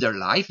aspects of their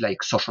life,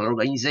 like social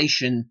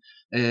organization,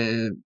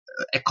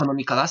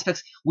 economical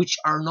aspects, which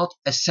are not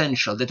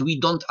essential, that we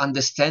don't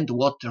understand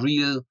what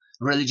real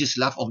religious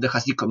life of the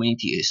Hasidic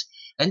community is.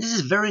 And this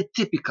is very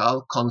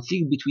typical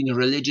conflict between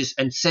religious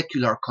and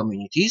secular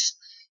communities.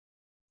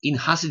 In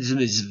Hasidism,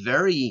 it is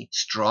very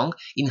strong.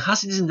 In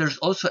Hasidism, there's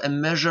also a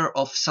measure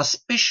of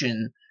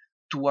suspicion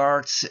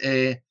towards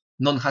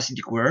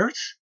non-Hasidic words,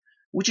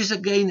 which is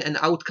again an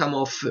outcome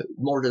of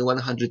more than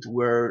 100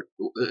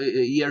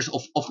 years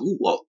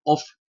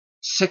of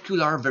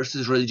secular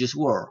versus religious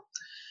war,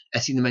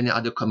 as in many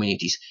other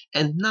communities.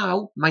 And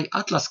now my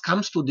atlas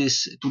comes to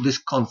this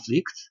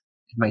conflict,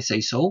 if I may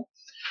say so,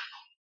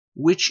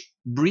 which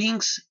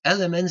brings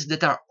elements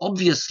that are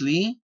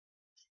obviously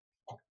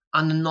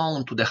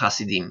unknown to the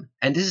Hasidim.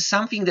 And this is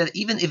something that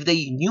even if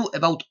they knew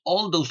about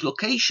all those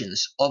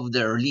locations of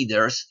their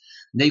leaders,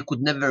 they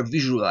could never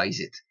visualize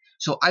it.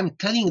 So I'm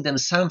telling them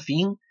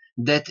something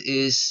that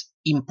is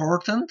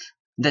important,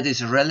 that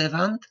is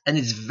relevant, and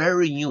it's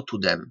very new to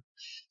them.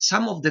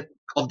 Some of the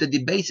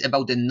debates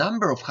about the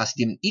number of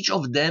Hasidim, each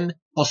of them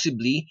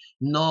possibly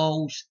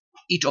knows,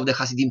 each of the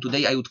Hasidim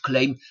today, I would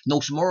claim,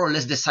 knows more or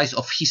less the size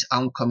of his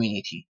own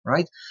community,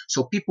 right?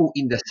 So people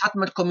in the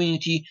Satmar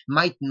community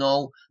might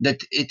know that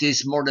it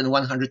is more than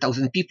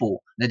 100,000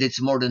 people, that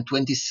it's more than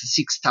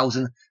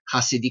 26,000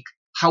 Hasidic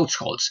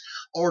households.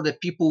 Or the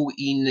people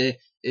in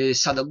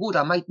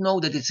Sadagura might know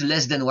that it's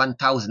less than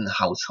 1,000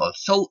 households.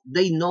 So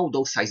they know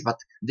those sizes, but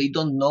they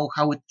don't know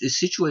how it is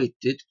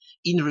situated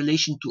in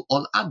relation to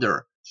all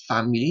other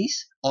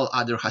families, all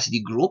other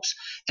Hasidic groups,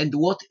 and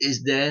what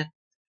is the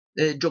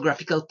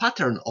geographical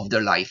pattern of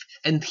their life.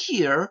 And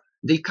here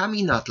they come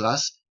in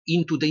Atlas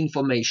into the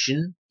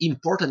information,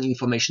 important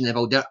information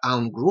about their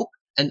own group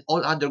and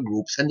all other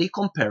groups, and they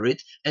compare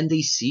it and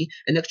they see.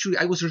 And actually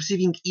I was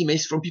receiving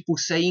emails from people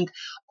saying,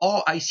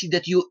 oh, I see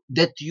that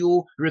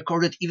you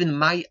recorded even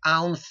my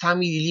own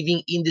family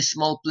living in this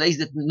small place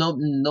that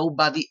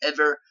nobody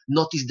ever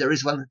noticed there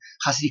is one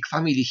Hasidic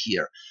family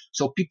here.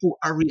 So people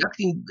are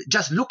reacting,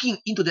 just looking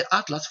into the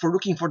atlas for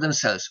looking for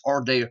themselves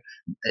or their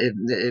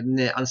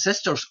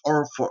ancestors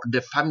or for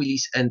the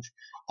families and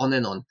on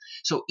and on.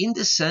 So in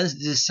this sense,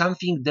 this is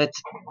something that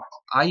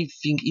I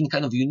think in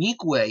kind of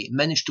unique way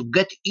managed to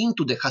get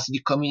into the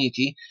Hasidic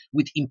community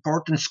with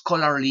important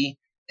scholarly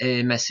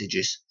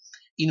messages.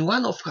 In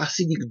one of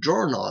Hasidic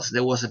journals,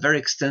 there was a very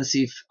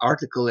extensive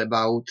article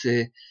about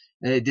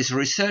this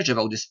research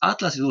about this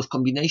atlas. It was a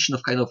combination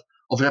of kind of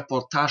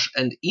reportage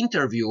and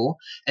interview.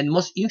 And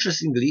most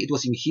interestingly, it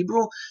was in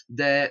Hebrew.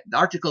 The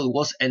article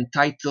was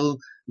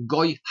entitled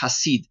Goy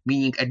Hasid,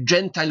 meaning a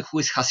Gentile who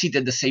is Hasid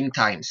at the same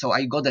time. So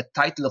I got the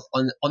title of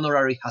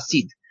honorary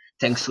Hasid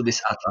thanks to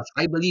this atlas.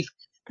 I believe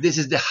this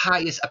is the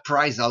highest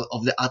appraisal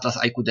of the atlas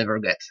I could ever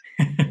get.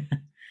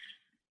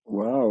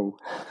 Wow.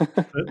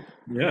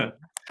 Yeah,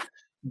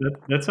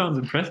 that sounds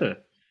impressive.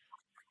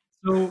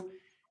 So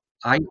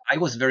I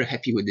was very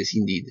happy with this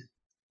indeed.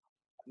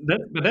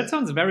 that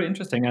sounds very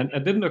interesting. And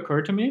it didn't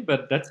occur to me,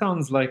 but that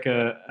sounds like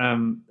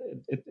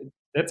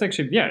that's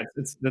actually, yeah,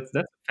 that's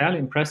fairly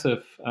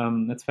impressive.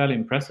 That's fairly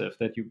impressive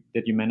that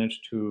you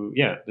managed to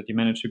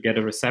get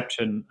a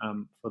reception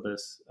for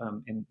this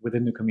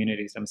within the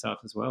communities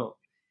themselves as well.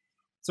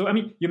 So, I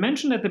mean, you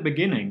mentioned at the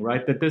beginning,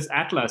 right, that this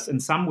atlas, in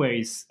some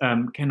ways,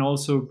 can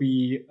also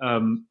be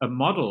a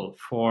model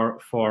for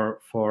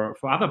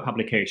other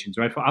publications,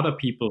 right, for other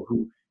people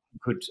who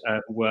could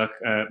work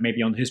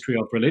maybe on the history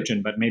of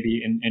religion, but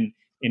maybe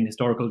in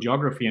historical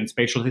geography and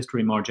spatial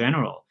history more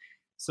general.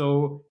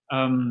 So,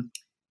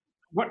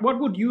 what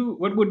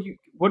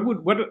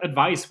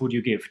advice would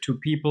you give to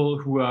people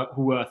who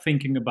are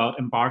thinking about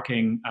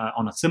embarking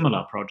on a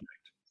similar project?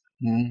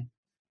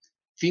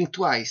 Think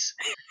twice.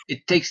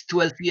 It takes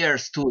 12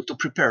 years to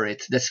prepare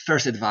it. That's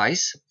first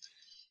advice,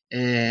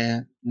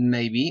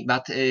 maybe.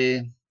 But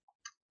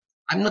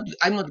I'm not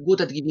good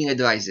at giving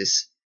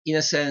advices. In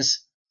a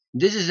sense,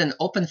 this is an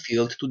open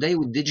field. Today,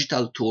 with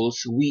digital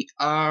tools, we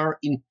are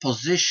in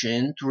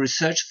position to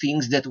research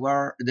things that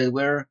were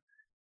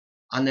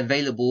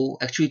unavailable.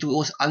 Actually, it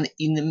was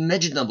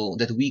unimaginable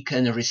that we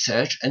can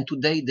research, and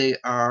today they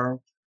are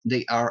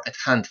at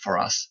hand for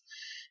us.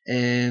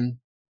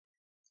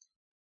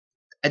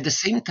 At the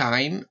same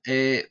time,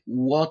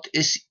 what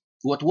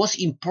was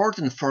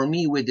important for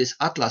me with this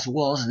atlas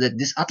was that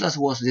this atlas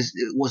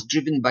was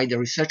driven by the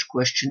research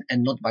question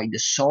and not by the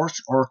source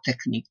or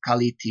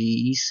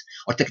technicalities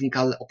or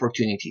technical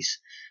opportunities.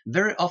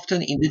 Very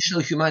often in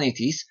digital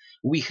humanities,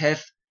 we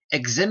have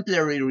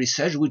exemplary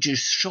research which is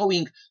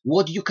showing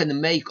what you can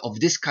make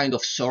of this kind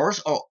of source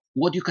or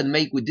what you can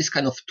make with this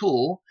kind of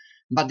tool,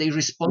 but they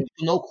respond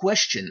to no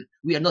question.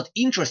 We are not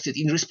interested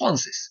in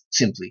responses,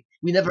 simply.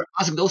 We never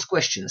ask those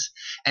questions.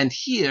 And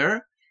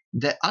here,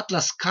 the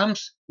atlas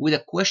comes with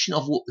a question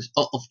of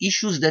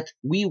issues that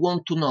we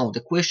want to know,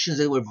 the questions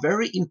that were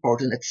very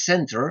important at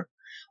center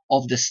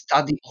of the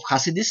study of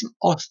Hasidism,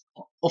 of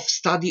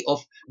study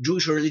of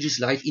Jewish religious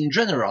life in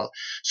general.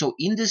 So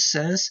in this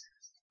sense,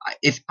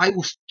 if I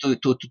was to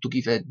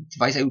give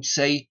advice, I would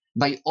say,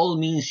 by all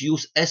means,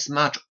 use as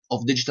much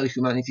of digital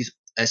humanities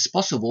as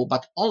possible,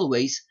 but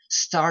always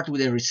start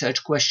with a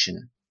research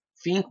question.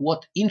 Think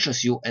what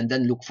interests you and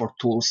then look for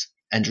tools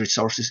and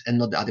resources and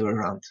not the other way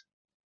around.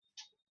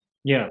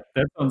 Yeah,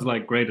 that sounds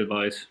like great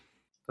advice.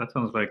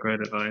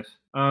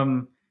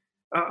 How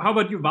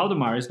about you,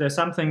 Valdemar? Is there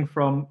something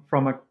from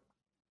a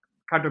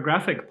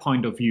cartographic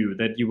point of view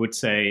that you would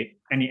say,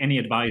 any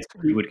advice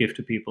you would give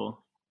to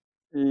people?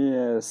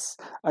 Yes,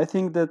 I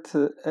think that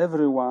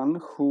everyone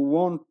who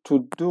want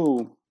to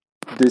do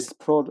this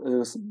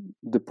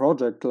the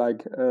project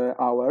like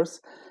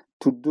ours,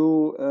 to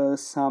do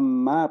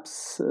some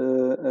maps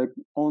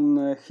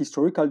on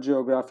historical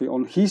geography,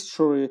 on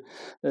history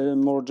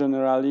more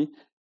generally.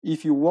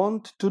 If you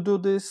want to do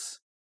this,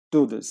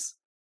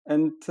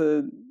 and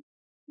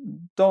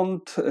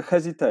don't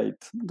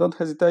hesitate. Don't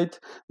hesitate.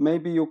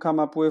 Maybe you come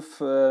up with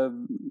a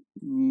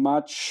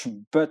much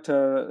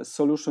better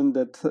solution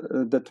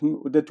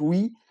that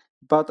we.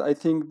 But I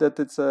think that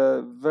it's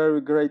a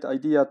very great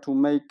idea to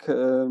make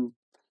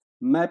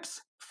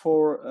maps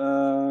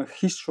for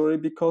history,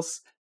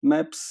 because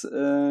maps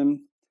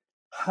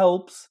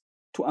helps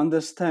to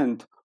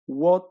understand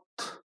what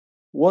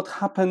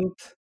happened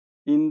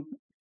in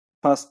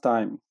past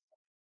time.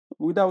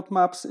 Without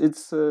maps, it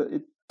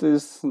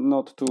is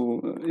not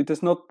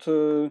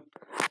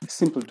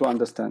simple to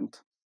understand.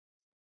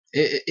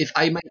 If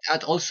I might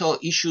add also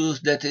issues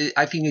that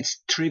I think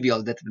it's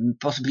trivial, that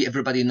possibly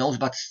everybody knows,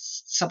 but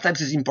sometimes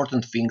it's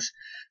important things,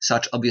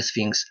 such obvious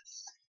things.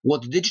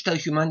 What digital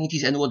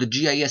humanities and what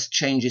GIS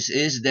changes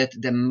is that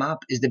the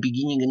map is the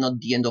beginning and not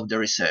the end of the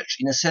research.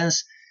 In a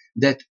sense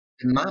that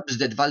the maps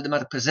that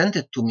Valdemar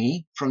presented to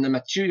me from the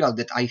material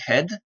that I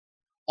had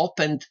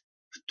opened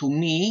to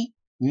me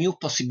new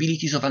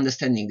possibilities of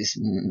understanding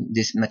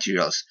these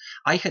materials.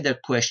 I had a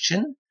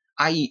question.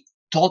 I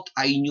thought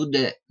I knew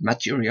the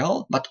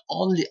material, but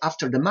only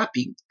after the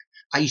mapping,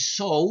 I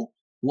saw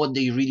what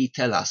they really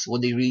tell us,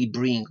 what they really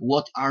bring,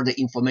 what are the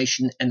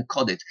information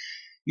encoded.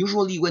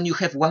 Usually when you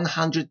have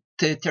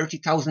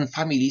 130,000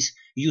 families,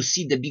 you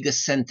see the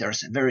biggest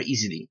centers very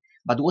easily.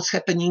 But what's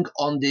happening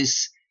on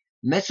this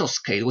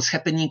mesoscale, what's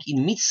happening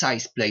in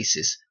mid-sized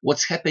places,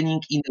 what's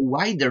happening in a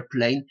wider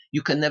plane,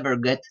 you can never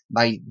get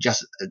by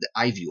just the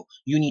eye view.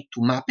 You need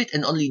to map it,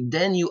 and only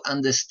then you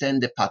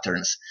understand the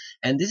patterns.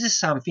 And this is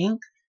something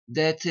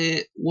that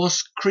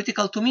was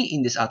critical to me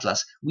in this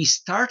atlas. We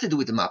started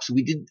with maps.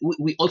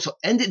 We also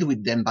ended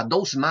with them, but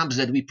those maps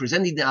that we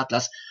presented in the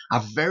atlas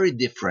are very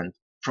different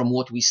from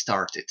what we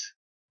started.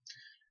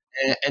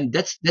 And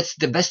that's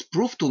the best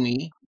proof to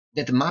me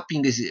that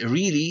mapping is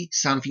really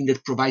something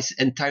that provides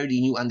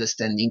entirely new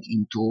understanding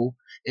into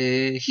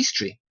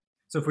history.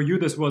 So for you,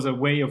 this was a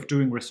way of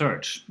doing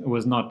research. It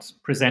was not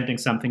presenting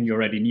something you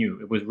already knew.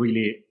 It was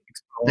really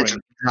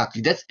exploring.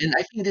 Exactly. And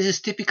I think this is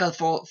typical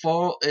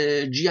for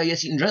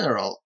GIS in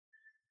general.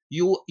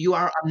 You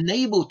are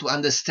unable to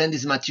understand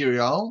this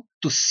material,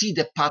 to see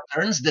the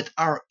patterns that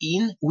are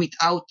in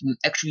without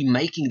actually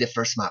making the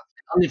first map.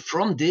 Only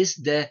from this,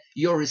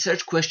 your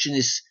research question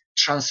is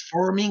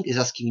transforming, is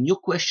asking new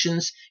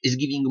questions, is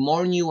giving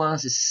more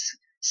nuance, is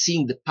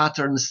seeing the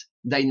patterns,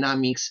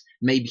 dynamics,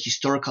 maybe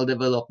historical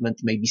development,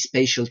 maybe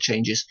spatial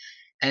changes.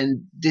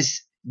 And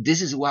this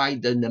is why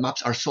the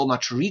maps are so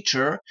much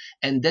richer,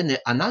 and then the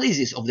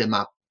analysis of the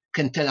map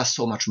can tell us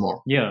so much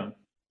more. Yeah.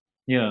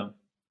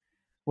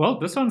 Well,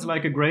 this sounds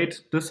like a great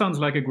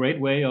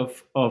way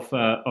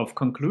of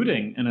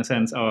concluding, in a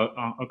sense,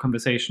 our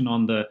conversation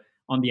on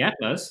the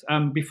atlas.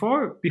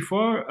 Before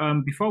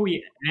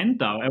we end,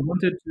 though,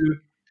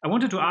 I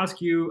wanted to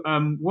ask you,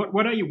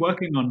 what are you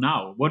working on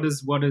now? What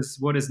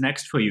is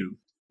next for you?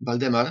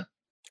 Waldemar?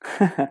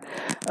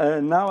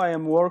 Now I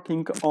am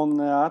working on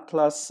the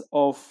atlas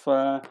of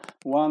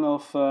one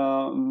of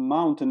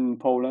mountain in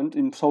Poland,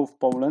 in South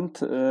Poland,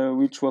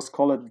 which was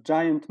called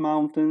Giant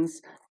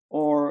Mountains,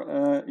 or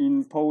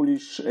in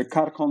Polish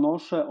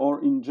Karkonosze,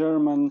 or in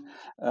German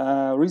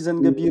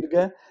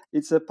Riesengebirge.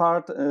 It's a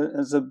part,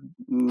 the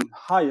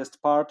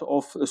highest part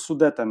of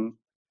Sudeten.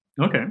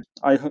 Okay.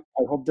 I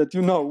hope that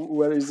you know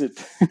where is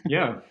it.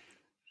 Yeah.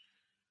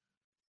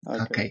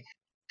 Okay.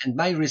 And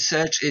my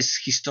research is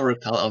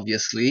historical,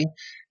 obviously.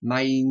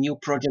 My new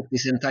project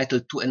is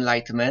entitled Two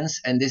Enlightenments,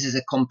 and this is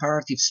a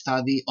comparative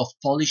study of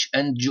Polish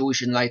and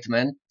Jewish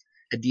Enlightenment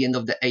at the end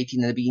of the 18th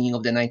and the beginning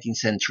of the 19th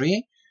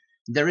century.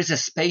 There is a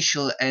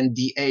spatial and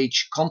the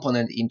age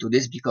component into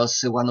this, because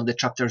one of the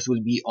chapters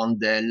will be on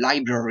the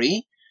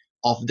library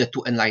of the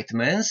Two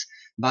Enlightenments,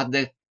 but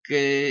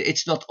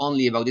it's not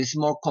only about this. It's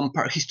more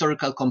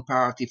historical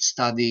comparative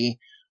study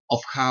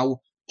of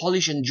how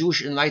Polish and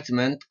Jewish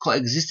Enlightenment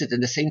coexisted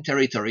in the same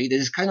territory.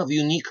 This is kind of a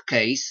unique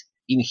case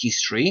in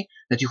history,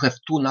 that you have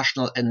two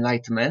national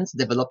enlightenments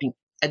developing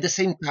at the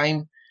same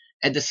time,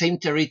 at the same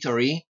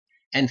territory,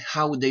 and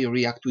how they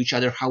react to each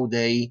other, how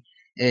they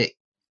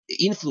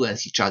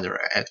influence each other,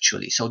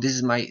 actually. So this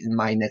is my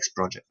next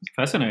project.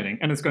 Fascinating.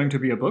 And it's going to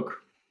be a book?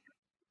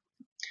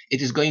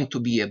 It is going to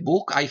be a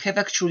book. I have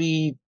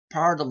actually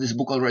part of this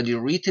book already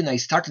written. I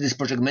started this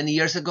project many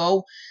years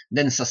ago,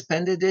 then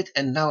suspended it,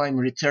 and now I'm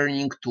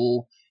returning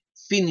to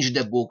finish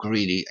the book.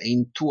 Really,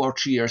 in 2 or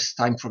 3 years'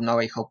 time from now,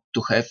 I hope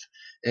to have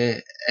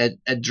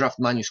a draft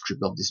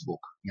manuscript of this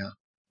book. Yeah,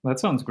 that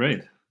sounds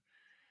great.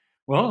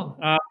 Well,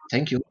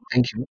 thank you.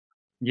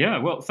 Yeah,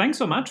 well, thanks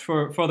so much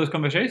for this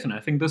conversation.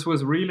 I think this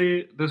was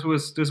really it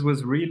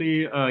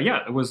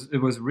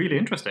was really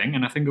interesting,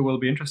 and I think it will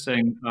be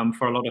interesting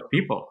for a lot of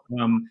people.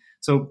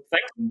 So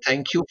thanks.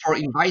 Thank you for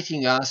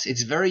inviting us.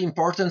 It's very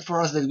important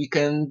for us that we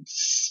can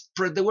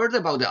spread the word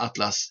about the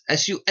atlas.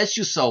 As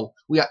you saw,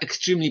 we are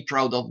extremely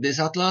proud of this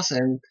atlas,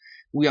 and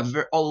we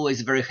are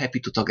always very happy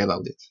to talk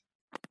about it.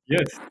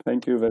 Yes,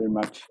 thank you very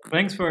much.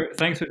 Thanks for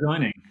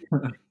joining.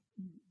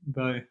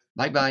 Bye.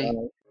 Bye.